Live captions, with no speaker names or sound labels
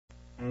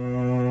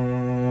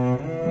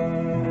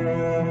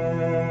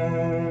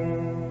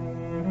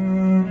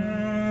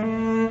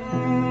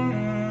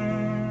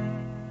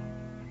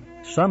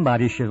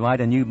Somebody should write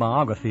a new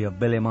biography of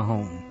Billy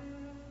Mahone.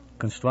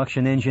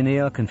 Construction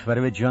engineer,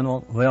 Confederate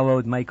general,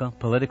 railroad maker,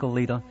 political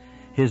leader,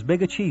 his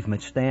big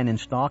achievements stand in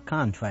stark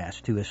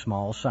contrast to his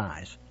small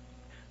size.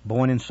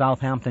 Born in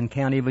Southampton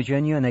County,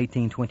 Virginia in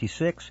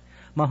 1826,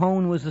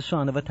 Mahone was the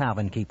son of a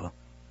tavern keeper.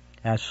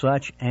 As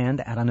such,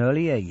 and at an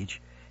early age,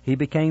 he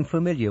became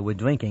familiar with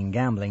drinking,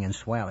 gambling, and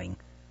swearing.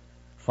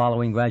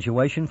 Following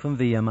graduation from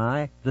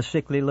VMI, the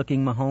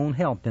sickly-looking Mahone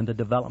helped in the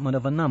development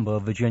of a number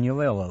of Virginia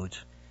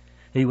railroads.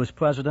 He was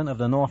president of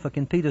the Norfolk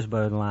and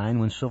Petersburg line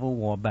when Civil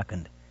War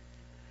beckoned.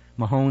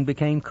 Mahone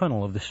became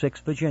colonel of the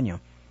 6th Virginia,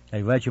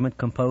 a regiment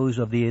composed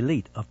of the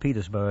elite of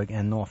Petersburg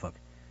and Norfolk.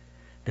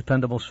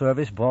 Dependable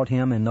service brought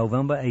him in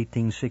November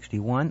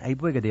 1861 a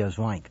brigadier's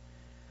rank.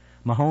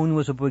 Mahone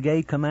was a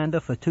brigade commander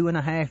for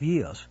 2.5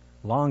 years,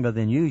 longer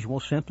than usual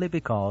simply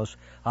because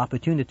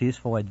opportunities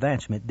for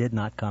advancement did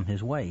not come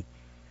his way.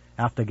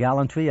 After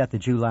gallantry at the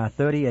July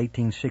 30,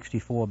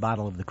 1864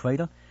 Battle of the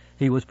Crater,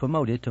 he was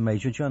promoted to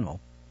Major General.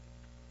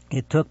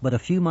 It took but a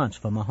few months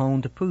for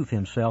Mahone to prove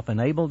himself an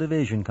able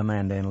division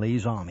commander in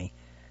Lee's army.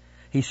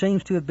 He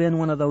seems to have been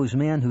one of those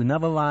men who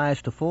never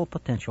rise to full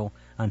potential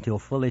until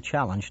fully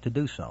challenged to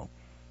do so.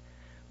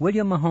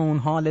 William Mahone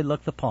hardly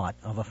looked the part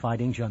of a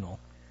fighting general.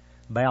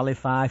 Barely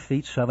 5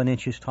 feet 7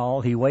 inches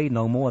tall, he weighed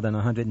no more than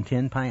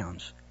 110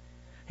 pounds.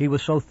 He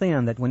was so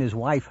thin that when his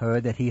wife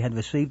heard that he had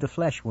received a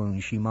flesh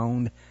wound, she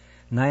moaned,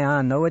 "Nay,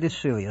 I know it is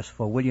serious,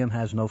 for William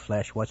has no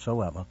flesh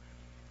whatsoever."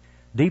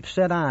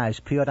 Deep-set eyes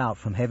peered out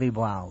from heavy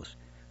brows.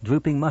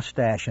 Drooping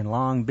mustache and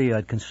long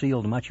beard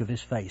concealed much of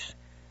his face.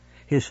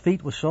 His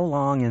feet were so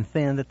long and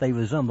thin that they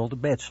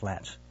resembled bed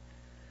slats.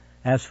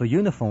 As for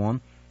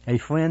uniform, a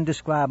friend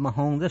described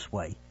Mahone this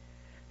way.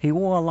 He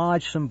wore a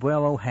large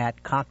sombrero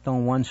hat cocked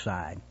on one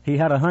side. He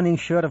had a hunting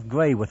shirt of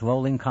gray with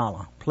rolling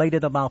collar,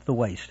 plaited about the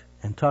waist,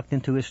 and tucked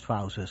into his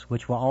trousers,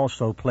 which were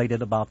also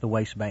plaited about the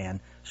waistband,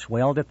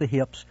 swelled at the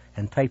hips,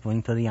 and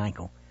tapering to the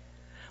ankle.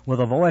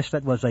 With a voice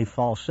that was a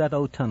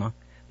falsetto tenor,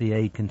 the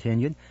aide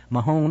continued,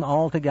 Mahone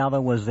altogether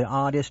was the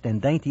oddest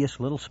and daintiest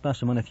little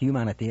specimen of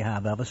humanity I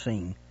have ever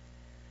seen.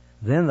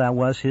 Then there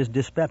was his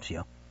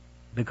dyspepsia.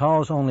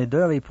 Because only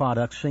dairy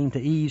products seemed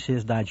to ease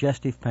his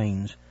digestive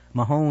pains,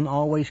 Mahone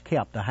always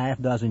kept a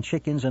half-dozen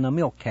chickens and a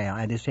milk cow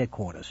at his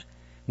headquarters.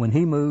 When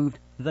he moved,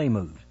 they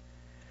moved.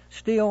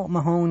 Still,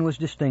 Mahone was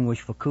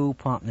distinguished for cool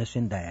promptness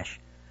and dash,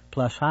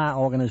 plus high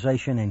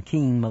organization and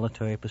keen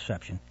military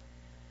perception.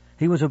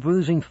 He was a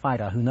bruising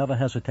fighter who never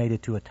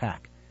hesitated to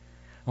attack.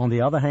 On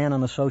the other hand,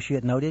 an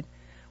associate noted,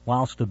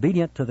 whilst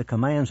obedient to the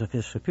commands of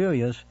his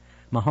superiors,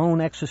 Mahone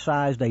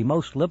exercised a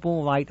most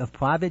liberal right of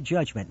private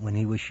judgment when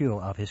he was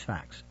sure of his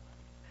facts.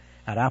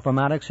 At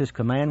Appomattox, his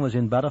command was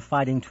in better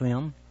fighting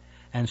trim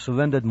and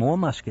surrendered more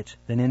muskets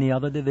than any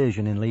other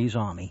division in Lee's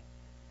army.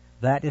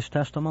 That is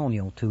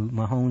testimonial to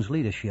Mahone's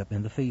leadership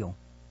in the field.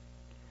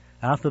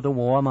 After the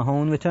war,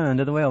 Mahone returned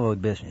to the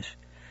railroad business.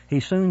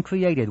 He soon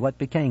created what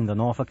became the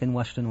Norfolk and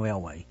Western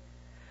Railway.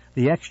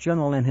 The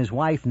ex-general and his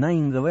wife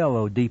named the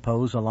railroad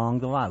depots along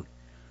the route.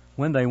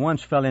 When they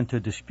once fell into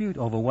dispute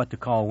over what to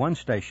call one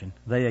station,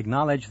 they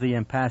acknowledged the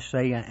impasse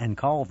and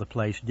called the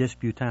place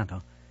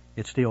Disputanta.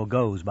 It still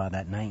goes by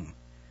that name.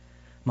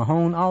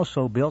 Mahone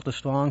also built a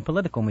strong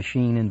political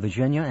machine in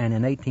Virginia and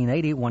in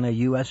 1880 won a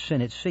U.S.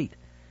 Senate seat.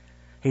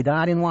 He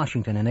died in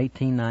Washington in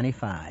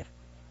 1895.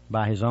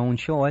 By his own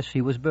choice,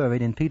 he was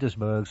buried in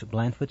Petersburg's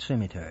Blandford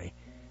Cemetery.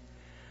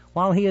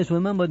 While he is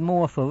remembered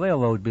more for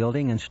railroad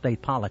building and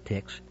state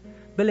politics,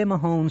 Billy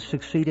Mahone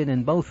succeeded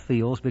in both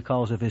fields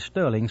because of his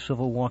sterling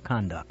Civil War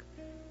conduct.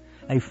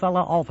 A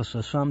fellow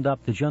officer summed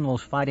up the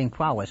general's fighting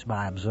prowess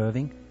by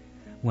observing,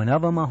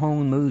 "Whenever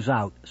Mahone moves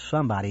out,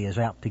 somebody is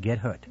apt to get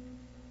hurt."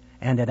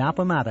 And at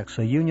Appomattox,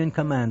 a Union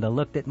commander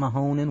looked at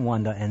Mahone in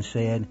wonder and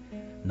said,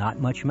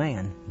 "Not much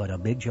man, but a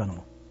big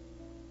general."